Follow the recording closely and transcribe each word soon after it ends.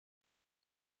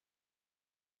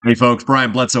Hey folks,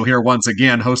 Brian Bledsoe here once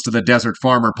again, host of the Desert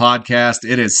Farmer podcast.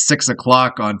 It is 6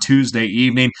 o'clock on Tuesday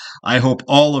evening. I hope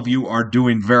all of you are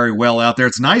doing very well out there.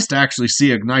 It's nice to actually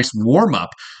see a nice warm up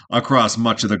across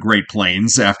much of the Great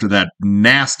Plains after that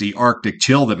nasty Arctic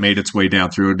chill that made its way down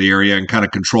through the area and kind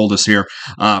of controlled us here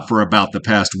for about the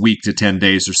past week to 10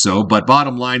 days or so. But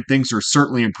bottom line, things are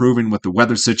certainly improving with the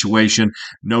weather situation,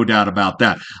 no doubt about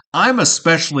that. I'm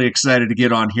especially excited to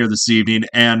get on here this evening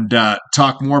and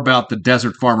talk more about the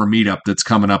Desert Farmer Meetup that's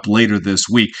coming up later this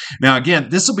week. Now, again,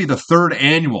 this will be the third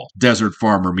annual Desert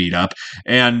Farmer Meetup.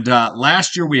 And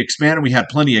last year we expanded. We had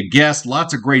plenty of guests,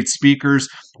 lots of great speakers,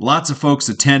 lots of folks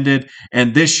attended.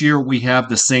 And this year we have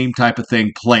the same type of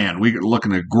thing planned. We're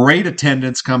looking at great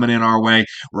attendance coming in our way.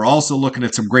 We're also looking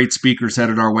at some great speakers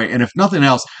headed our way. And if nothing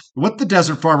else, what the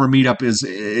Desert Farmer Meetup is,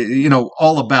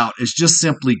 all about is just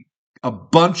simply a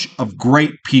bunch of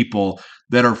great people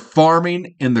that are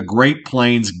farming in the Great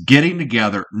Plains, getting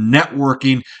together,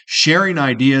 networking, sharing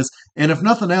ideas, and if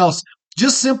nothing else,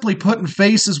 just simply putting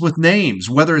faces with names,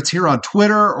 whether it's here on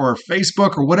Twitter or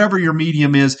Facebook or whatever your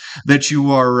medium is that you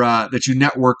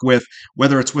network with,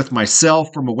 whether it's with myself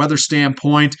from a weather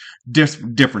standpoint,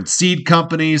 different seed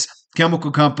companies,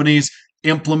 chemical companies,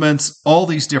 implements, all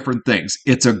these different things.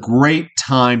 It's a great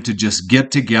time to just get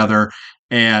together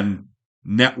and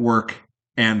network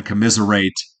and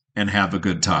commiserate and have a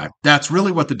good time. That's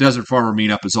really what the Desert Farmer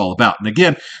Meetup is all about. And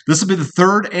again, this will be the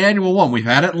third annual one. We've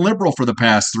had it in Liberal for the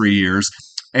past 3 years.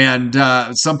 And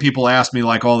some people ask me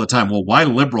all the time, well, why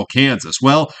Liberal, Kansas?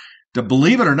 Well, to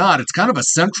believe it or not, it's kind of a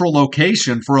central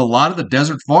location for a lot of the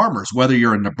desert farmers, whether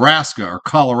you're in Nebraska or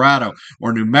Colorado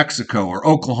or New Mexico or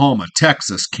Oklahoma,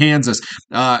 Texas, Kansas.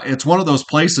 It's one of those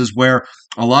places where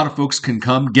a lot of folks can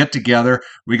come get together.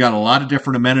 We got a lot of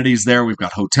different amenities there. We've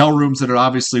got hotel rooms that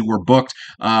obviously were booked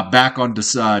back on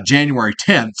January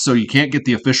 10th, so you can't get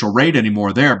the official rate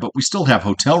anymore there, but we still have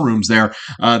hotel rooms there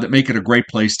that make it a great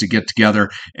place to get together.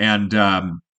 And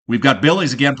we've got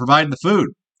Billy's again providing the food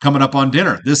coming up on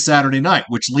dinner this Saturday night,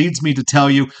 which leads me to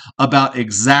tell you about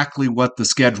exactly what the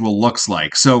schedule looks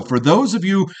like. So for those of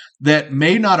you that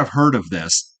may not have heard of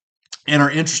this and are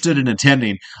interested in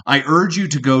attending, I urge you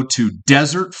to go to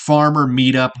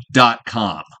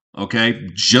desertfarmermeetup.com. Okay,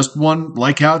 just one,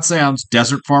 like how it sounds,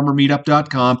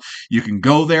 desertfarmermeetup.com. You can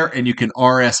go there and you can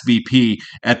RSVP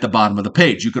at the bottom of the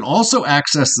page. You can also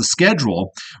access the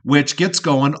schedule, which gets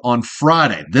going on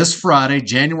Friday, this Friday,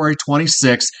 January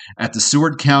 26th at the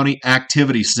Seward County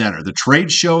Activity Center. The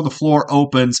trade show, the floor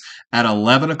opens at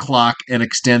 11 o'clock and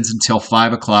extends until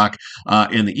 5 o'clock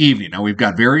in the evening. Now, we've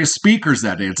got various speakers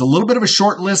that day. It's a little bit of a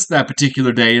short list that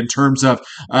particular day in terms of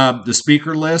the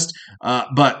speaker list,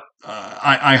 but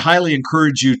I highly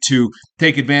encourage you to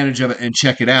take advantage of it and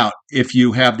check it out if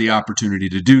you have the opportunity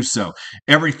to do so.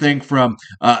 Everything from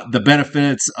the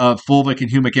benefits of fulvic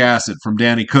and humic acid from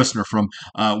Danny Kussner from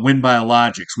Wind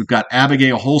Biologics. We've got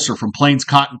Abigail Holzer from Plains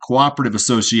Cotton Cooperative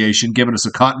Association giving us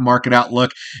a cotton market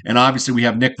outlook. And obviously we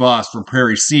have Nick Voss from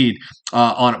Prairie Seed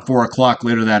on at 4 o'clock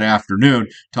later that afternoon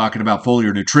talking about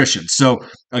foliar nutrition. So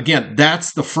again,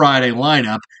 that's the Friday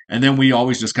lineup. And then we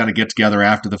always just kind of get together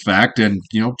after the fact and,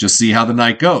 just see how the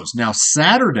night goes. Now,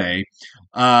 Saturday,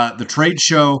 the trade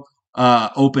show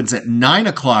opens at 9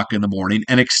 o'clock in the morning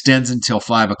and extends until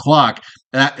 5 o'clock.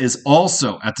 That is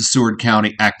also at the Seward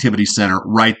County Activity Center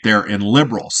right there in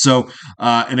Liberal. So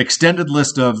an extended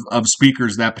list of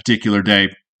speakers that particular day.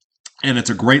 And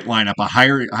it's a great lineup. I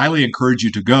highly encourage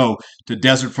you to go to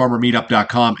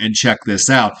desertfarmermeetup.com and check this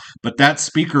out. But that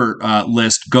speaker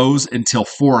list goes until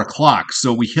 4 o'clock.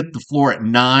 So we hit the floor at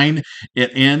 9. It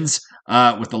ends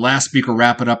with the last speaker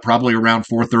wrapping up probably around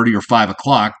 4:30 or 5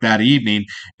 o'clock that evening.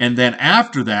 And then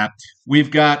after that,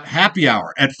 we've got happy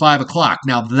hour at 5 o'clock.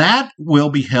 Now, that will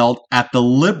be held at the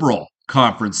Liberal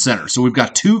Conference Center. So we've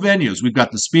got two venues. We've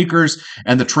got the speakers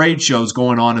and the trade shows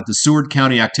going on at the Seward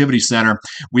County Activity Center.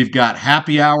 We've got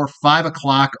happy hour 5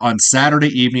 o'clock on Saturday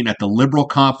evening at the Liberal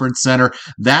Conference Center.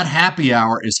 That happy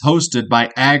hour is hosted by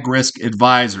Ag-Risk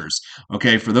Advisors.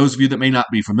 Okay, for those of you that may not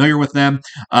be familiar with them,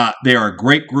 they are a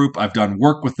great group. I've done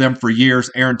work with them for years.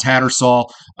 Aaron Tattersall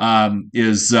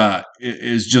is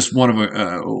just one of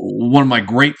my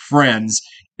great friends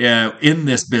in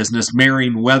this business,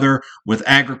 marrying weather with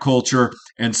agriculture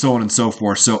and so on and so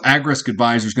forth. So Ag-Risk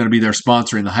Advisor is going to be there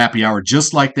sponsoring the happy hour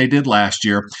just like they did last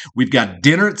year. We've got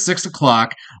dinner at 6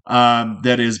 o'clock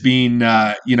that is being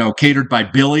catered by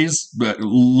Billy's,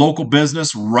 local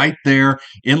business right there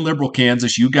in Liberal,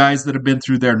 Kansas. You guys that have been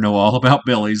through there know all about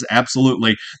Billy's,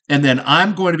 absolutely. And then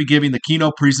I'm going to be giving the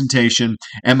keynote presentation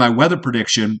and my weather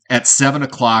prediction at 7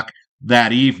 o'clock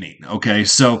that evening. Okay,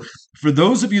 so for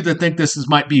those of you that think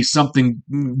might be something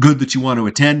good that you want to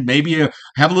attend, maybe you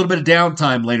have a little bit of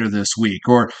downtime later this week,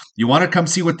 or you want to come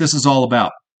see what this is all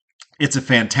about. It's a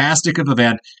fantastic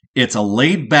event. It's a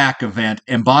laid back event.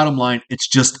 And bottom line, it's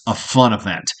just a fun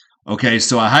event. Okay,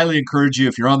 so I highly encourage you,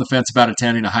 if you're on the fence about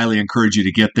attending, I highly encourage you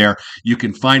to get there. You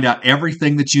can find out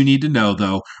everything that you need to know,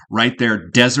 though, right there,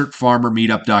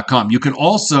 desertfarmermeetup.com. You can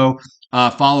also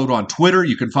follow it on Twitter.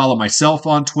 You can follow myself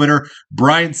on Twitter,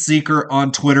 Brian Seeker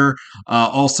on Twitter,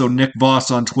 also Nick Voss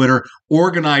on Twitter,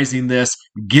 organizing this,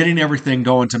 getting everything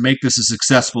going to make this a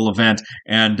successful event.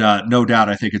 And no doubt,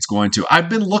 I think it's going to. I've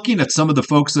been looking at some of the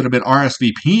folks that have been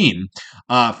RSVPing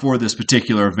for this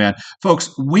particular event.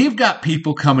 Folks, we've got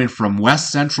people coming from West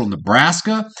Central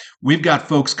Nebraska. We've got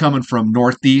folks coming from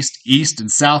Northeast, East, and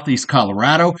Southeast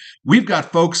Colorado. We've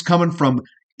got folks coming from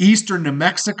Eastern New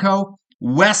Mexico,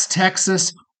 West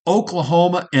Texas,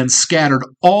 Oklahoma, and scattered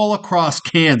all across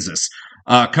Kansas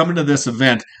coming to this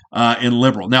event in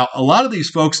Liberal. Now, a lot of these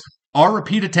folks are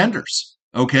repeat attenders,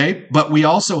 okay? But we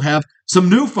also have some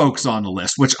new folks on the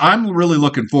list, which I'm really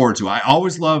looking forward to. I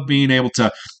always love being able to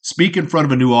speak in front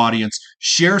of a new audience,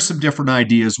 share some different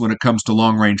ideas when it comes to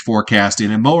long-range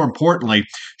forecasting, and more importantly,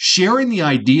 sharing the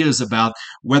ideas about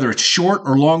whether it's short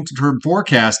or long-term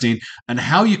forecasting and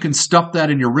how you can stuff that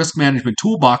in your risk management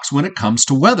toolbox when it comes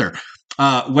to weather.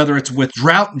 Whether it's with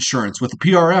drought insurance, with the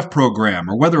PRF program,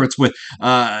 or whether it's with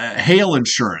hail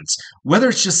insurance, whether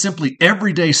it's just simply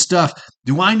everyday stuff.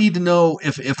 Do I need to know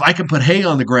if I can put hay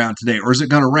on the ground today, or is it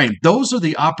going to rain? Those are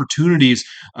the opportunities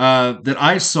that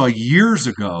I saw years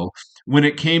ago when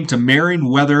it came to marrying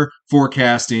weather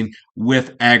forecasting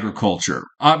with agriculture.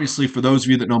 Obviously, for those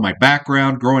of you that know my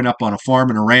background, growing up on a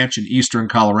farm and a ranch in eastern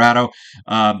Colorado,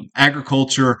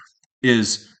 agriculture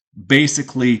is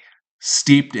basically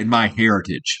steeped in my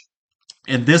heritage.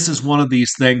 And this is one of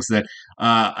these things that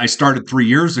I started 3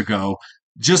 years ago,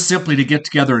 just simply to get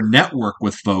together and network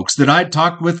with folks that I'd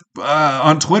talked with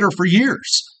on Twitter for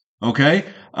years. Okay,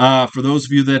 for those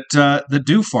of you that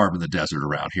do farm in the desert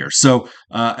around here. So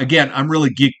again, I'm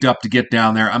really geeked up to get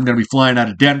down there. I'm going to be flying out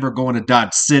of Denver, going to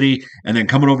Dodge City, and then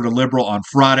coming over to Liberal on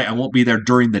Friday. I won't be there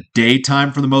during the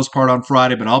daytime for the most part on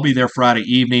Friday, but I'll be there Friday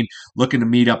evening, looking to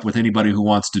meet up with anybody who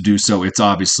wants to do so. It's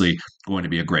obviously going to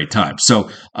be a great time.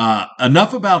 So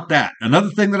enough about that. Another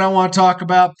thing that I want to talk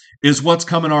about is what's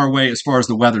coming our way as far as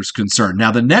the weather's concerned.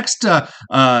 Now, the next,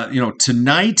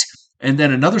 tonight, and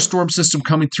then another storm system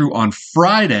coming through on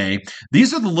Friday.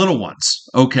 These are the little ones,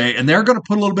 okay? And they're going to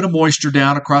put a little bit of moisture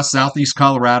down across southeast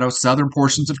Colorado, southern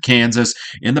portions of Kansas,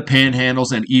 in the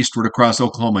panhandles, and eastward across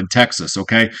Oklahoma and Texas,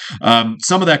 okay?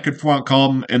 Some of that could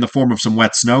come in the form of some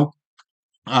wet snow.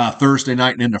 Thursday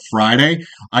night and into Friday.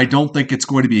 I don't think it's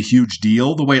going to be a huge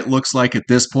deal the way it looks like at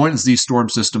this point, as these storm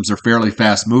systems are fairly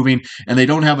fast moving and they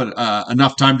don't have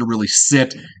enough time to really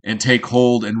sit and take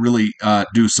hold and really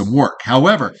do some work.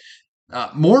 However,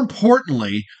 more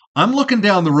importantly, I'm looking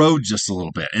down the road just a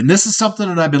little bit, and this is something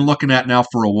that I've been looking at now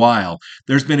for a while.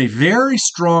 There's been a very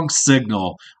strong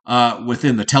signal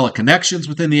within the teleconnections,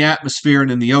 within the atmosphere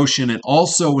and in the ocean, and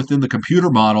also within the computer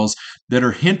models that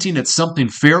are hinting at something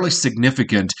fairly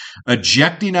significant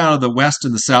ejecting out of the west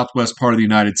and the southwest part of the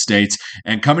United States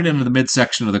and coming into the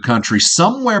midsection of the country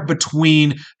somewhere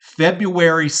between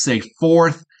February, say,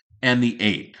 4th and the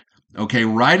 8th. Okay,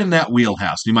 right in that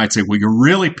wheelhouse. You might say, well, you're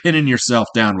really pinning yourself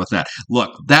down with that.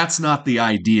 Look, that's not the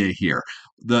idea here.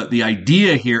 The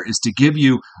idea here is to give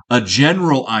you a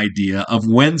general idea of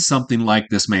when something like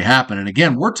this may happen. And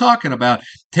again, we're talking about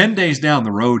 10 days down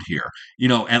the road here,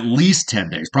 at least 10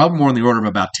 days, probably more in the order of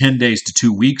about 10 days to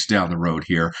 2 weeks down the road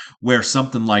here, where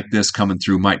something like this coming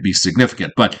through might be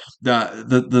significant. But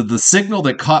the signal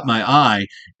that caught my eye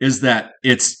is that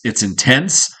it's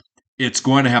intense. It's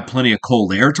going to have plenty of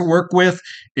cold air to work with.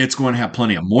 It's going to have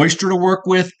plenty of moisture to work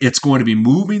with. It's going to be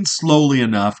moving slowly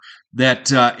enough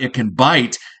that it can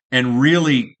bite and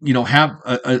really, have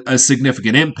a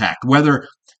significant impact, whether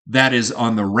that is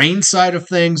on the rain side of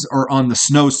things or on the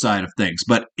snow side of things.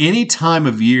 But any time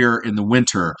of year in the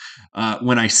winter,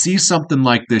 when I see something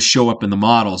like this show up in the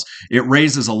models, it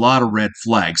raises a lot of red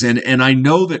flags. And I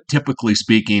know that typically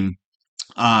speaking,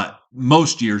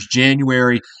 most years,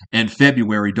 January and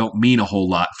February don't mean a whole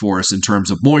lot for us in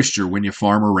terms of moisture when you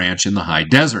farm or ranch in the high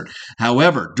desert.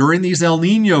 However, during these El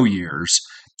Nino years,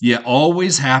 you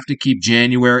always have to keep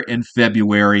January and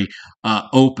February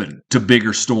open to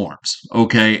bigger storms,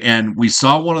 okay? And we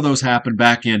saw one of those happen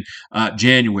back in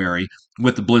January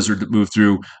with the blizzard that moved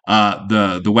through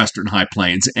the western high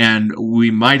plains, and we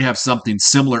might have something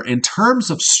similar in terms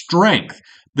of strength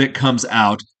that comes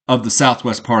out of the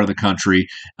southwest part of the country,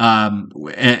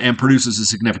 and produces a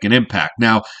significant impact.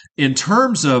 Now, in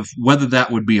terms of whether that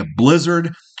would be a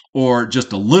blizzard or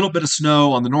just a little bit of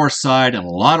snow on the north side and a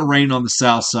lot of rain on the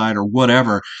south side, or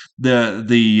whatever,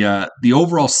 the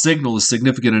overall signal is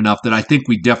significant enough that I think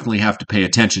we definitely have to pay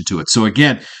attention to it. So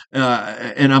again,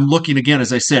 and I'm looking again,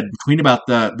 as I said, between about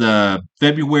the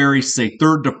February, say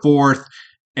 3rd to 4th,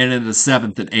 and then the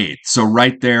 7th and 8th. So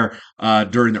right there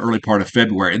during the early part of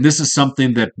February. And this is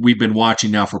something that we've been watching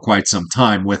now for quite some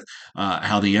time, with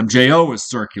how the MJO is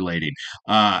circulating,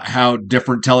 how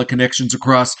different teleconnections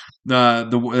across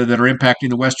that are impacting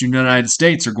the Western United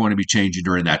States are going to be changing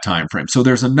during that time frame. So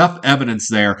there's enough evidence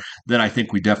there that I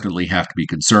think we definitely have to be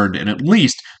concerned and at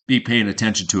least be paying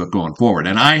attention to it going forward.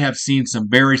 And I have seen some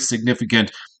very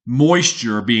significant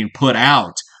moisture being put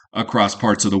out across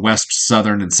parts of the west,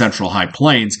 southern, and central high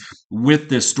plains with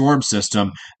this storm system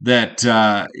that,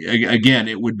 again,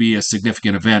 it would be a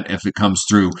significant event if it comes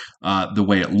through the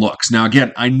way it looks. Now,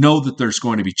 again, I know that there's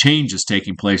going to be changes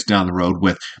taking place down the road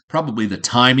with probably the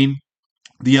timing,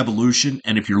 the evolution,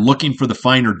 and if you're looking for the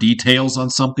finer details on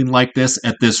something like this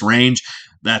at this range,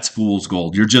 that's fool's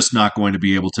gold. You're just not going to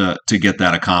be able to get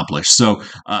that accomplished. So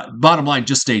bottom line,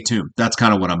 just stay tuned. That's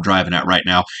kind of what I'm driving at right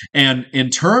now. And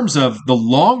in terms of the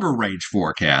longer range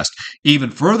forecast, even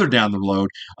further down the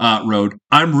road,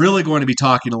 I'm really going to be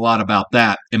talking a lot about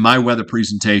that in my weather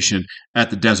presentation at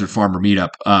the Desert Farmer Meetup,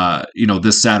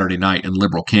 this Saturday night in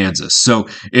Liberal, Kansas. So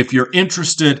if you're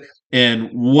interested and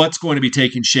what's going to be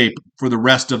taking shape for the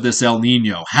rest of this El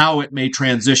Nino, how it may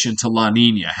transition to La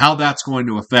Nina, how that's going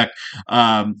to affect,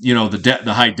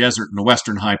 the high desert and the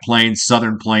western high plains,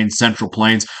 southern plains, central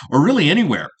plains, or really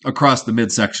anywhere across the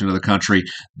midsection of the country.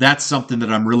 That's something that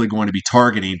I'm really going to be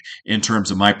targeting in terms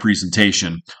of my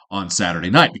presentation on Saturday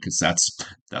night, because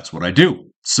that's what I do.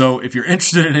 So if you're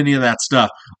interested in any of that stuff,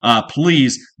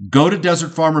 please go to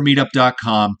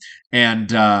desertfarmermeetup.com and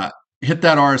hit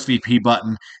that RSVP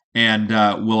button. And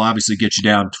we'll obviously get you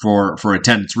down for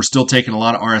attendance. We're still taking a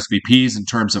lot of RSVPs in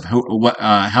terms of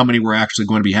how many we're actually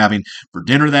going to be having for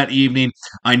dinner that evening.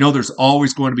 I know there's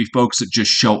always going to be folks that just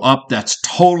show up. That's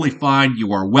totally fine.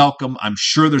 You are welcome. I'm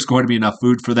sure there's going to be enough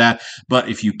food for that. But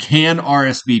if you can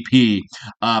RSVP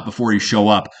before you show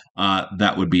up,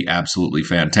 that would be absolutely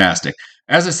fantastic.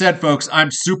 As I said, folks, I'm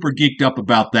super geeked up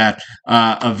about that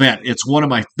event. It's one of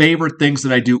my favorite things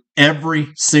that I do every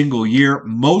single year,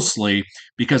 mostly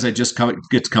because I just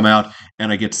get to come out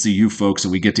and I get to see you folks,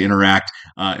 and we get to interact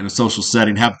in a social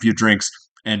setting, have a few drinks,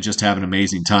 and just have an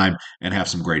amazing time and have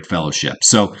some great fellowship.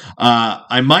 So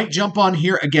I might jump on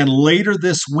here again later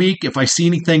this week if I see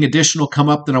anything additional come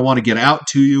up that I want to get out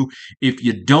to you. If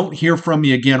you don't hear from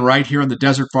me again right here on the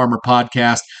Desert Farmer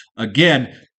Podcast,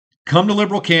 again, come to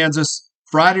Liberal, Kansas,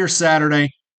 Friday or Saturday,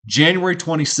 January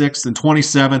 26th and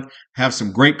 27th. Have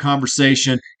some great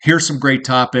conversation, hear some great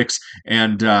topics,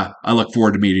 and I look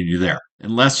forward to meeting you there.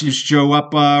 Unless you show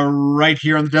up right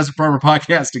here on the Desert Farmer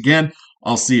Podcast again,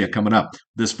 I'll see you coming up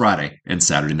this Friday and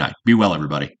Saturday night. Be well,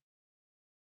 everybody.